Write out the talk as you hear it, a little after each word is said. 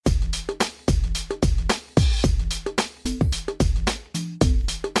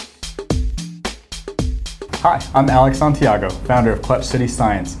Hi, I'm Alex Santiago, founder of Clutch City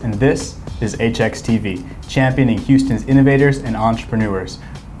Science, and this is HXTV, championing Houston's innovators and entrepreneurs.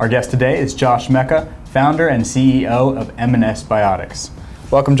 Our guest today is Josh Mecca, founder and CEO of M&S Biotics.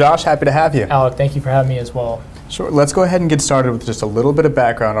 Welcome, Josh. Happy to have you. Alec, thank you for having me as well. Sure. Let's go ahead and get started with just a little bit of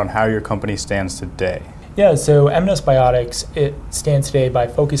background on how your company stands today. Yeah, so M&S Biotics, it stands today by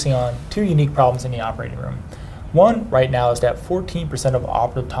focusing on two unique problems in the operating room. One, right now, is that 14% of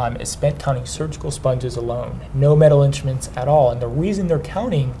operative time is spent counting surgical sponges alone, no metal instruments at all. And the reason they're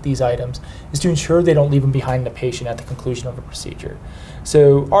counting these items is to ensure they don't leave them behind the patient at the conclusion of a procedure.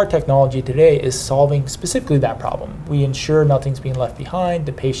 So our technology today is solving specifically that problem. We ensure nothing's being left behind.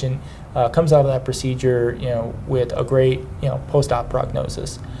 The patient comes out of that procedure, with a great, post-op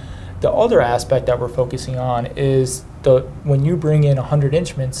prognosis. The other aspect that we're focusing on is when you bring in 100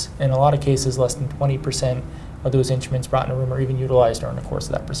 instruments, in a lot of cases, less than 20% of those instruments brought in a room or even utilized during the course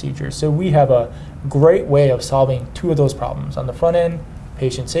of that procedure. So we have a great way of solving two of those problems. On the front end,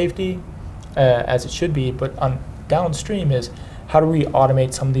 patient safety, as it should be, but on downstream is how do we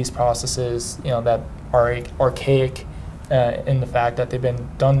automate some of these processes, that are archaic in the fact that they've been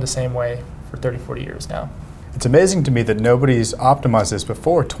done the same way for 30, 40 years now. It's amazing to me that nobody's optimized this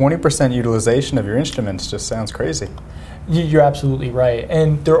before. 20% utilization of your instruments just sounds crazy. You're absolutely right.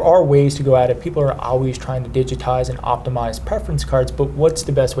 And there are ways to go at it. People are always trying to digitize and optimize preference cards, but what's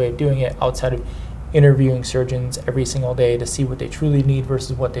the best way of doing it outside of interviewing surgeons every single day to see what they truly need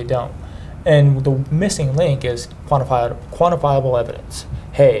versus what they don't? And the missing link is quantifiable evidence.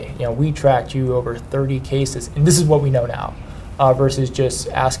 Hey, we tracked you over 30 cases, and this is what we know now. Versus just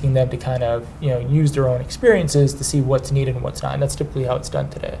asking them to kind of use their own experiences to see what's needed and what's not. And that's typically how it's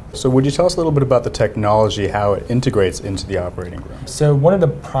done today. So would you tell us a little bit about the technology, how it integrates into the operating room? So one of the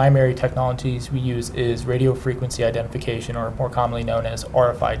primary technologies we use is radio frequency identification, or more commonly known as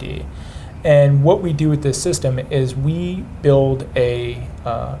RFID. And what we do with this system is we build I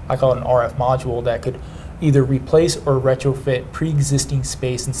call it an RF module that could either replace or retrofit pre-existing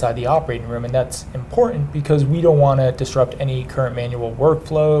space inside the operating room. And that's important because we don't want to disrupt any current manual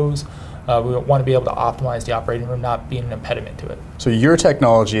workflows. We want to be able to optimize the operating room, not being an impediment to it. So your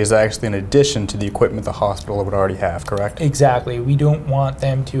technology is actually in addition to the equipment the hospital would already have, correct? Exactly. We don't want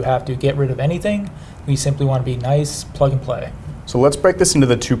them to have to get rid of anything. We simply want to be nice, plug and play. So let's break this into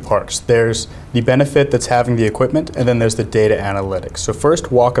the two parts. There's the benefit that's having the equipment, and then there's the data analytics. So first,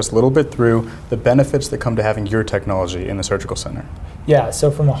 walk us a little bit through the benefits that come to having your technology in the surgical center. Yeah,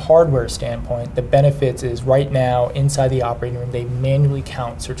 so from a hardware standpoint, the benefits is right now inside the operating room, they manually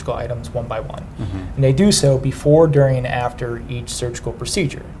count surgical items one by one. Mm-hmm. And they do so before, during, and after each surgical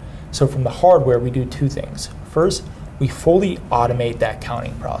procedure. So from the hardware, we do two things. First, we fully automate that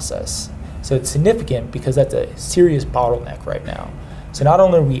counting process. So it's significant because that's a serious bottleneck right now. So not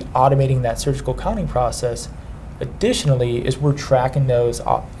only are we automating that surgical counting process, additionally is we're tracking those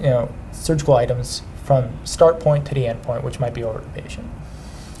surgical items from start point to the end point, which might be over the patient.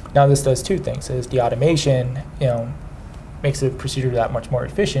 Now this does two things. Is the automation makes the procedure that much more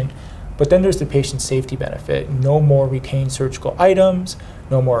efficient, but then there's the patient safety benefit. No more retained surgical items,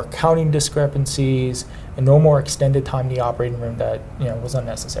 no more counting discrepancies, and no more extended time in the operating room that was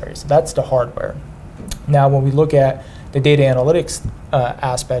unnecessary. So that's the hardware. Now when we look at the data analytics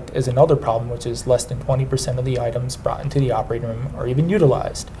aspect is another problem, which is less than 20% of the items brought into the operating room are even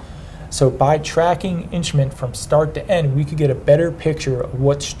utilized. So by tracking instrument from start to end, we could get a better picture of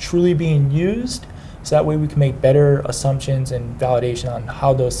what's truly being used, so that way we can make better assumptions and validation on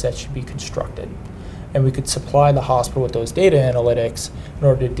how those sets should be constructed. And we could supply the hospital with those data analytics in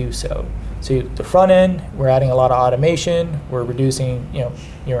order to do so. So the front end, we're adding a lot of automation, we're reducing,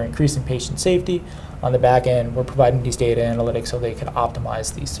 you're increasing patient safety. On the back end, we're providing these data analytics so they can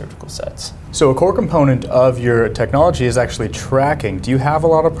optimize these surgical sets. So a core component of your technology is actually tracking. Do you have a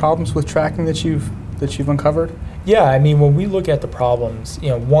lot of problems with tracking that you've uncovered? Yeah, when we look at the problems,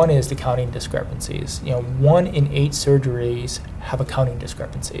 one is the counting discrepancies. 1 in 8 surgeries have a counting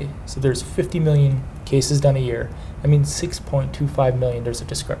discrepancy. So there's 50 million cases done a year. 6.25 million, there's a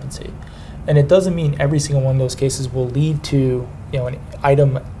discrepancy. And it doesn't mean every single one of those cases will lead to, an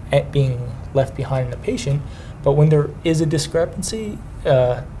item being left behind in the patient, but when there is a discrepancy,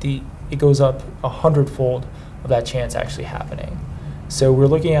 it goes up 100-fold of that chance actually happening. So we're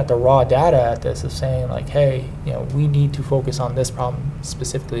looking at the raw data at this of saying hey, we need to focus on this problem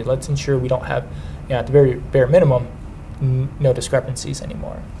specifically. Let's ensure we don't have, at the very bare minimum, no discrepancies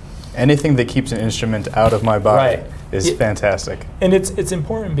anymore. Anything that keeps an instrument out of my body is fantastic. And it's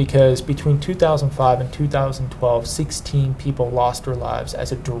important because between 2005 and 2012, 16 people lost their lives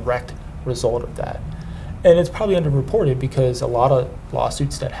as a direct result of that. And it's probably underreported because a lot of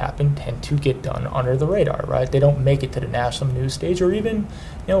lawsuits that happen tend to get done under the radar, right? They don't make it to the national news stage or even,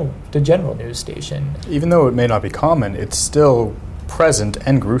 the general news station. Even though it may not be common, it's still present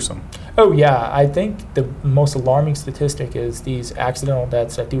and gruesome. Oh yeah, I think the most alarming statistic is these accidental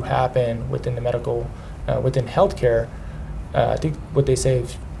deaths that do happen within the within healthcare. I think what they say,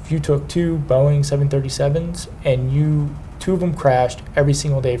 if you took 2 Boeing 737s and 2 of them crashed every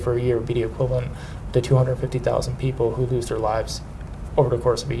single day for a year, would be the equivalent to 250,000 people who lose their lives over the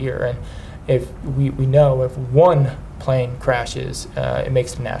course of a year. And if we know if one plane crashes, it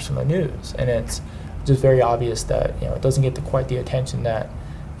makes the national news, and it's just very obvious that it doesn't get quite the attention that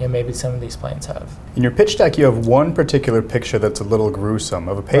maybe some of these planes have. In your pitch deck, you have one particular picture that's a little gruesome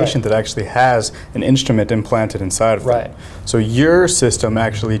of a patient that actually has an instrument implanted inside of them. So your system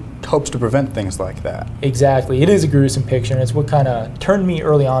actually hopes to prevent things like that. Exactly. It is a gruesome picture, and it's what kind of turned me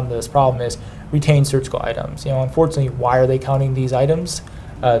early on to this problem is retained surgical items. Unfortunately, why are they counting these items?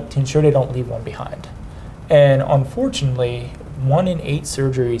 To ensure they don't leave one behind. And unfortunately, 1 in 8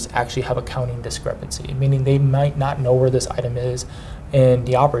 surgeries actually have a counting discrepancy, meaning they might not know where this item is in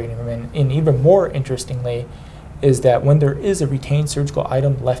the operating room. And even more interestingly is that when there is a retained surgical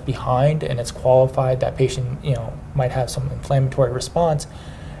item left behind and it's qualified, that patient might have some inflammatory response,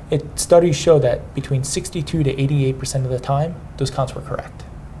 studies show that between 62 to 88% of the time, those counts were correct.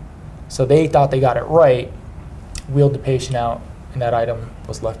 So they thought they got it right, wheeled the patient out, and that item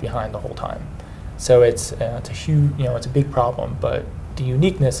was left behind the whole time. So it's a huge, it's a big problem, but the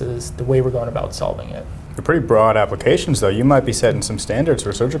uniqueness is the way we're going about solving it. They're pretty broad applications, though. You might be setting some standards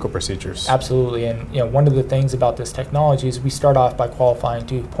for surgical procedures. Absolutely, and one of the things about this technology is we start off by qualifying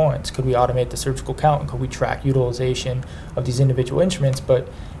 2 points. Could we automate the surgical count, and could we track utilization of these individual instruments? But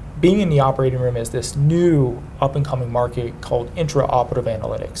being in the operating room is this new up-and-coming market called intraoperative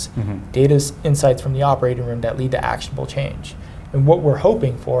analytics. Data insights from the operating room that lead to actionable change. And what we're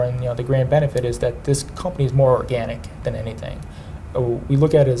hoping for, and the grand benefit, is that this company is more organic than anything. We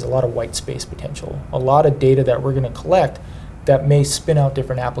look at it as a lot of white space potential, a lot of data that we're going to collect that may spin out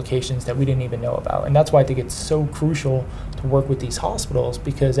different applications that we didn't even know about. And that's why I think it's so crucial to work with these hospitals,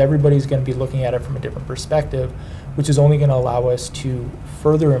 because everybody's going to be looking at it from a different perspective, which is only going to allow us to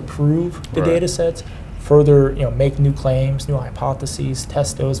further improve the data sets, further make new claims, new hypotheses,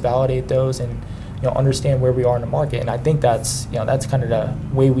 test those, validate those, and understand where we are in the market. And I think that's kind of the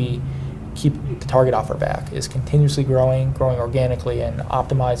way we keep the target off our back, is continuously growing organically and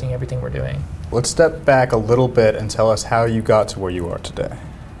optimizing everything we're doing. Let's step back a little bit and tell us how you got to where you are today.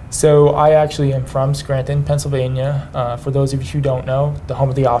 So I actually am from Scranton, Pennsylvania. For those of you who don't know, the home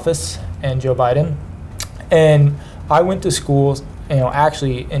of the office and Joe Biden. And I went to school,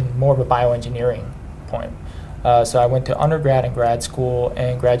 actually in more of a bioengineering point. So I went to undergrad and grad school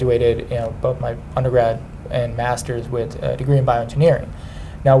and graduated, both my undergrad and master's with a degree in bioengineering.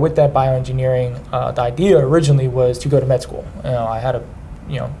 Now, with that bioengineering, the idea originally was to go to med school. I had a,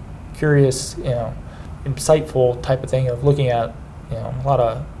 curious, insightful type of thing of looking at, a lot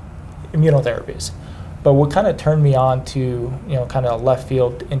of immunotherapies. But what kind of turned me on to, kind of left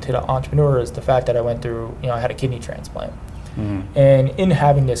field into the entrepreneur is the fact that I went through, I had a kidney transplant. And in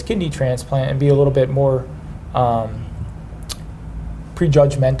having this kidney transplant and be a little bit more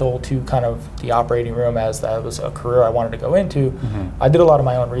prejudgmental to kind of the operating room, as that was a career I wanted to go into, I did a lot of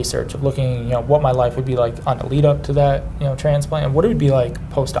my own research of looking, what my life would be like on the lead up to that, transplant, and what it would be like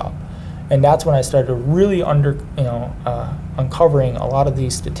post-op. And that's when I started really uncovering a lot of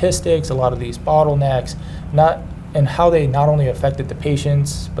these statistics, a lot of these bottlenecks, and how they not only affected the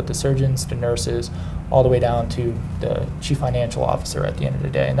patients, but the surgeons, the nurses, all the way down to the chief financial officer at the end of the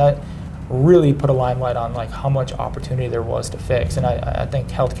day. And that really put a limelight on how much opportunity there was to fix. And I think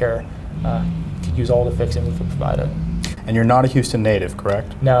healthcare could use all the fixing we could provide it. And you're not a Houston native,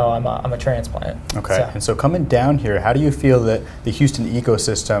 correct? No, I'm a transplant. Okay, and so coming down here, how do you feel that the Houston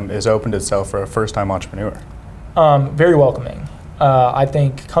ecosystem has opened itself for a first-time entrepreneur? Very welcoming. I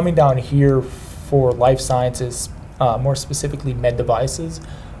think coming down here for life sciences, more specifically med devices,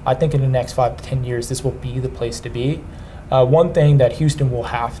 I think in the next 5 to 10 years, this will be the place to be. One thing that Houston will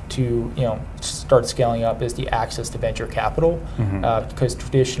have to, start scaling up is the access to venture capital, because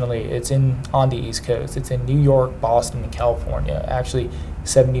traditionally it's on the East Coast. It's in New York, Boston, and California. Actually,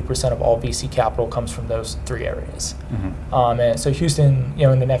 70% of all VC capital comes from those 3 areas. And so Houston,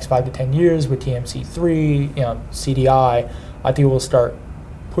 in the next 5 to 10 years with TMC3, CDI, I think we'll start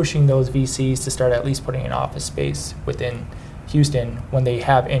pushing those VCs to start at least putting an office space within Houston when they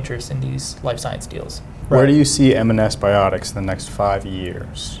have interest in these life science deals. Where do you see M&S Biotics in the next 5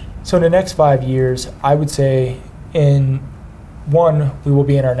 years? So in the next 5 years, I would say we will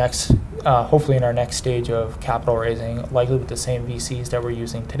be in our next hopefully in our next stage of capital raising, likely with the same VCs that we're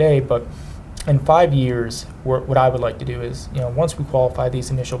using today. But in 5 years, what I would like to do is, once we qualify these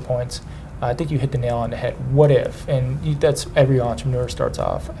initial points, I think you hit the nail on the head. What if? And that's every entrepreneur starts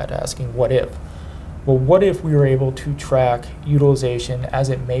off at asking, what if? Well, what if we were able to track utilization as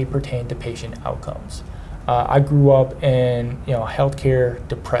it may pertain to patient outcomes? I grew up in healthcare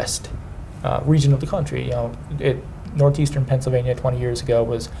depressed region of the country. Northeastern Pennsylvania 20 years ago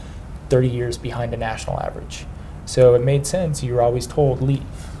was 30 years behind the national average. So it made sense. You were always told, leave,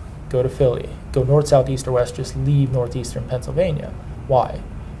 go to Philly, go north, south, east, or west, just leave Northeastern Pennsylvania. Why?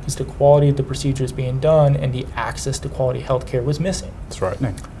 Because the quality of the procedures being done and the access to quality healthcare was missing. That's right.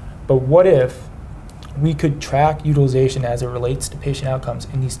 But what if we could track utilization as it relates to patient outcomes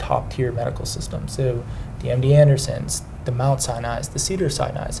in these top-tier medical systems? So the MD Andersons, the Mount Sinai's, the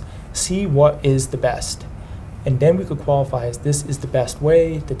Cedars-Sinai's, see what is the best. And then we could qualify as this is the best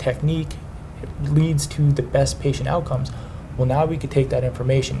way, the technique leads to the best patient outcomes. Well, now we could take that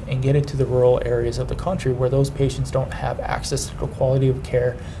information and get it to the rural areas of the country where those patients don't have access to the quality of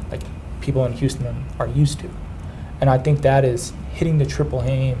care like people in Houston are used to. And I think that is hitting the triple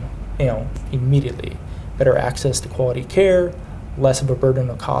aim, immediately. Better access to quality care, less of a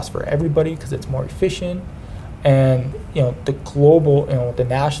burden of cost for everybody because it's more efficient, and the global, the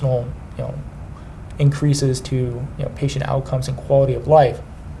national, increases to patient outcomes and quality of life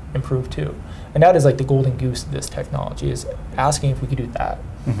improve too. And that is like the golden goose of this technology, is asking if we could do that.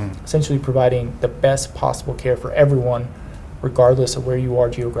 Mm-hmm. Essentially providing the best possible care for everyone, regardless of where you are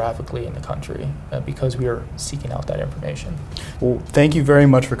geographically in the country, because we are seeking out that information. Well, thank you very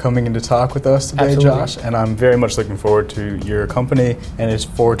much for coming in to talk with us today, Absolutely. Josh, and I'm very much looking forward to your company and its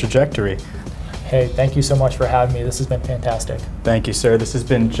forward trajectory. Hey, thank you so much for having me. This has been fantastic. Thank you, sir. This has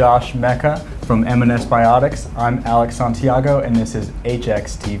been Josh Mecca from M&S Biotics. I'm Alex Santiago, and this is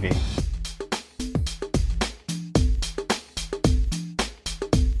HX TV.